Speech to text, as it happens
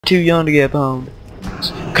Too young to get pwned.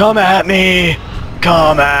 Come at me!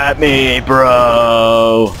 Come at me,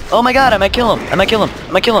 bro! Oh my god, I might kill him! I might kill him!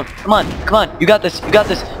 I might kill him! Come on! Come on! You got this! You got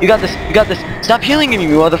this! You got this! You got this! Stop healing me,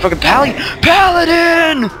 you motherfucking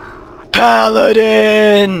Paladin!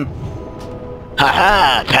 Paladin!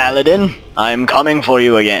 Haha, Paladin! I'm coming for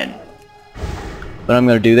you again. But I'm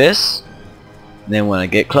gonna do this. And then when I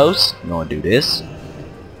get close, I'm gonna do this.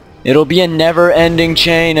 It'll be a never-ending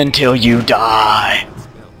chain until you die.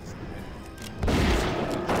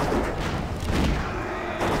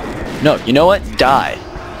 No, you know what? Die.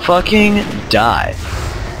 Fucking die.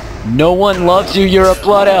 No one loves you, you're a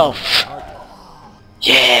blood elf.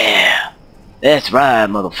 Yeah. That's right,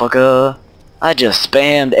 motherfucker. I just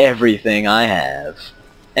spammed everything I have.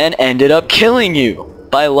 And ended up killing you.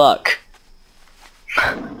 By luck.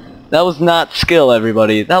 That was not skill,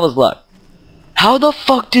 everybody. That was luck. How the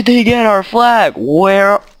fuck did they get our flag?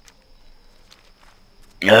 Where?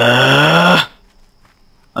 I'm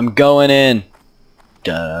going in.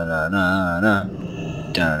 Da-na-na-na.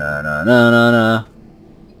 Da-na-na-na-na.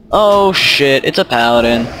 Oh shit, it's a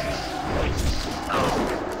paladin.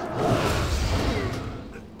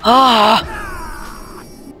 Ah!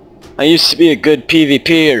 I used to be a good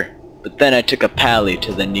PvPer, but then I took a pally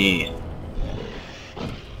to the knee.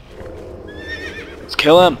 Let's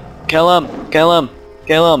kill him! Kill him! Kill him!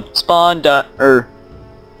 Kill him! Spawn,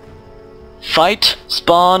 fight,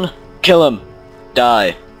 spawn, kill him,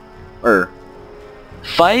 die.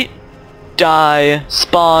 Fight, die,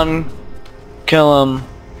 spawn, kill him.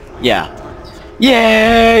 Yeah.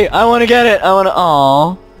 Yay! I wanna get it! I wanna.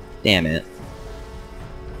 Aww. Damn it.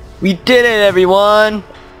 We did it, everyone!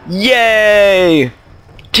 Yay!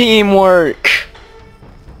 Teamwork!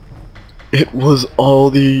 It was all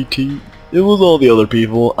the other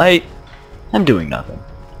people. I'm doing nothing.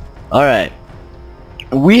 Alright.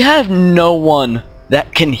 We have no one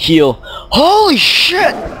that can heal. Holy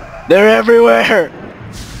shit! They're everywhere!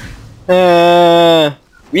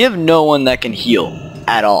 We have no one that can heal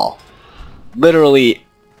at all. Literally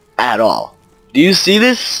at all. Do you see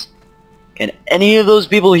this? Can any of those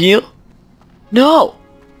people heal? No!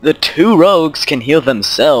 The two rogues can heal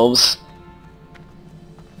themselves.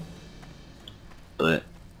 But,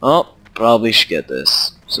 oh, probably should get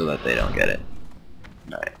this so that they don't get it.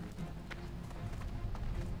 Alright.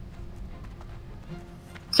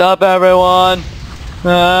 Stop, everyone!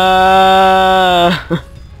 Ah!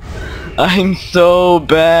 I'm so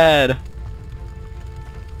bad.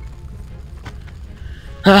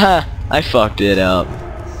 Haha, I fucked it up.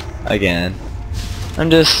 Again. I'm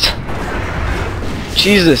just...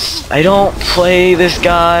 Jesus, I don't play this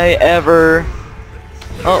guy ever.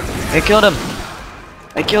 Oh, I killed him.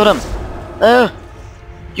 I killed him.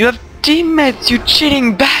 You have teammates, you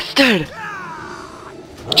cheating bastard!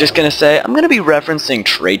 Just gonna say, I'm gonna be referencing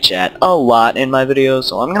Trade Chat a lot in my videos,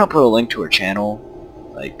 so I'm gonna put a link to her channel,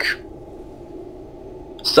 like,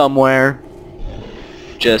 somewhere,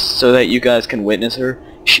 just so that you guys can witness her.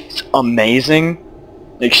 She's amazing.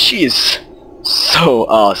 Like, she's so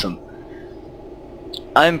awesome.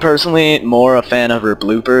 I'm personally more a fan of her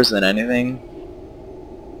bloopers than anything,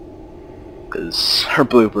 because her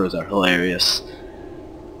bloopers are hilarious.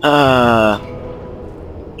 Alright.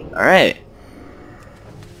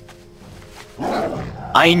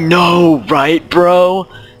 I know, right, bro?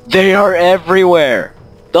 They are everywhere.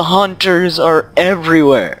 The hunters are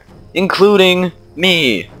everywhere, including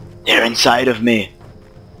me. They're inside of me.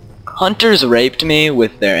 Hunters raped me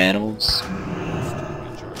with their animals.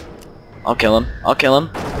 I'll kill him. I'll kill him.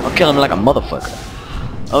 I'll kill him like a motherfucker.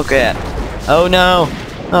 Okay. Oh no.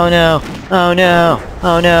 Oh no. Oh no.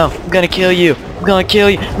 Oh no. I'm gonna kill you. I'm gonna kill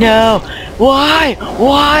you. No. Why?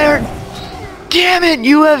 Why are... Damn it,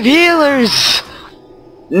 you have healers!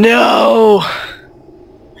 No!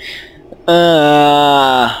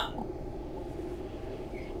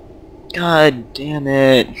 God damn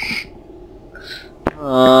it.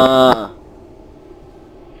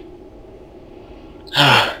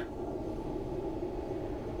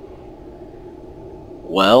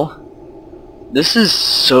 Well, this is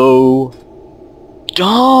so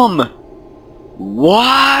dumb.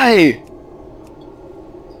 Why?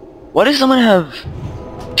 Why does someone have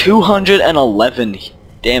 211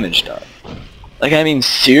 damage done? Like, I mean,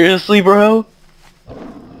 seriously, bro?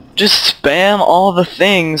 Just spam all the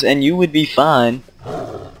things and you would be fine.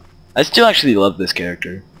 I still actually love this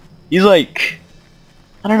character. He's like...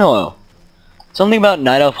 I don't know. Something about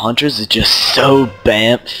Night Elf Hunters is just so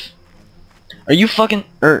bamf. Are you fucking...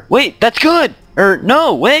 wait, that's good!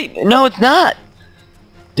 No, wait! No, it's not!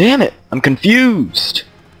 Damn it, I'm confused.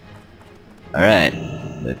 Alright,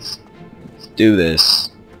 let's do this.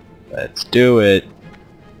 Let's do it.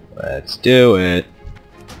 Let's do it.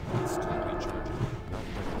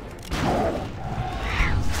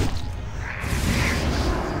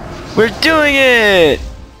 We're doing it!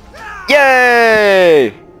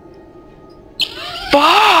 Yay!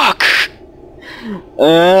 Fuck!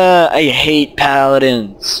 I hate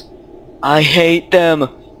paladins. I hate them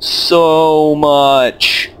so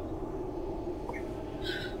much.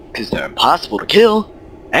 Because they're impossible to kill,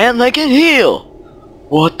 and they can heal.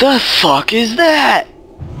 What the fuck is that?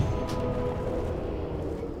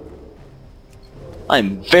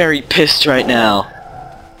 I'm very pissed right now.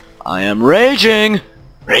 I am raging.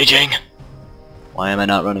 Raging. Why am I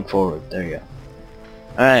not running forward? There you go.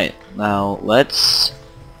 Alright, now let's...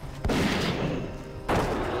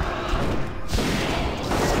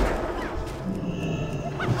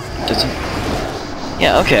 Does he...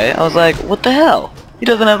 Yeah, okay. I was like, what the hell? He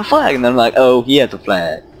doesn't have a flag. And then I'm like, oh, he has a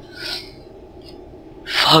flag.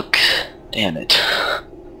 Fuck. Damn it.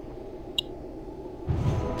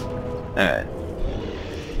 Alright.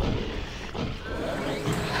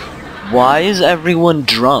 Why is everyone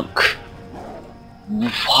drunk?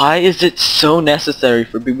 Why is it so necessary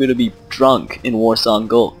for people to be drunk in Warsong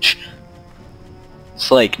Gulch?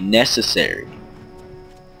 It's like necessary.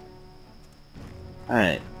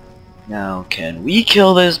 Alright. Now can we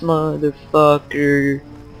kill this motherfucker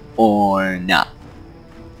or not?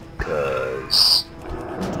 Cause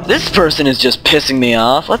this person is just pissing me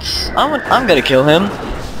off. I'm gonna kill him.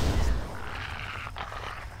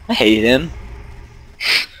 I hate him.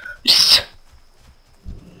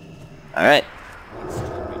 Alright.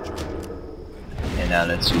 And now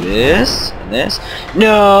let's do this and this.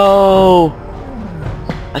 No!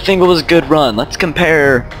 I think it was a good run. Let's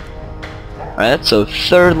compare. Alright, so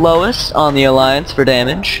third lowest on the alliance for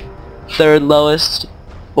damage. Third lowest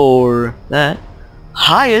for that.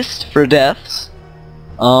 Highest for deaths.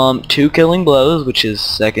 2 killing blows, which is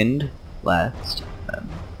second last.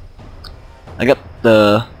 I got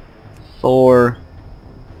the 4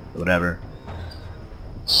 whatever.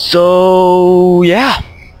 So yeah,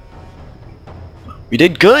 we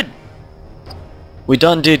did good. We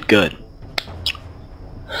done did good.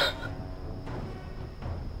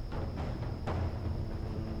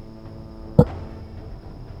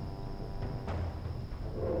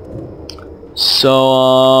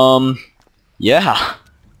 So yeah,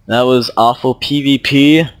 that was awful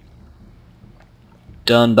PvP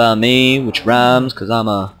done by me, which rhymes because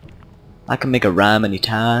I can make a rhyme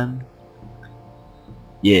anytime.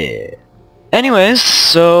 Yeah. Anyways,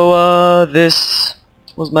 so this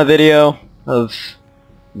was my video of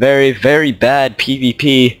very, very bad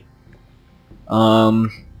PvP.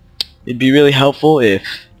 It'd be really helpful if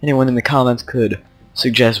anyone in the comments could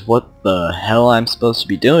suggest what the hell I'm supposed to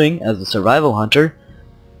be doing as a survival hunter.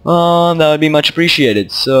 That would be much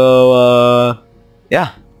appreciated. So,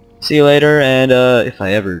 yeah. See you later, and if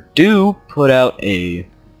I ever do put out a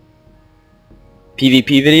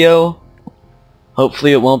PvP video,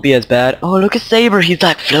 hopefully it won't be as bad. Oh, look at Saber, he's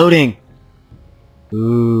like floating.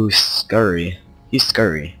 Ooh, scurry. He's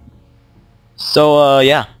scurry. So,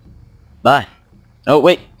 yeah. Bye. Oh,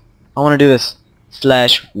 wait. I want to do this.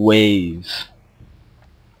 /wave.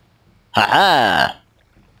 Haha!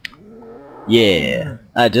 Yeah,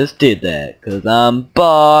 I just did that, 'cause I'm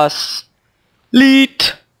boss.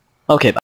 Leet. Okay, bye.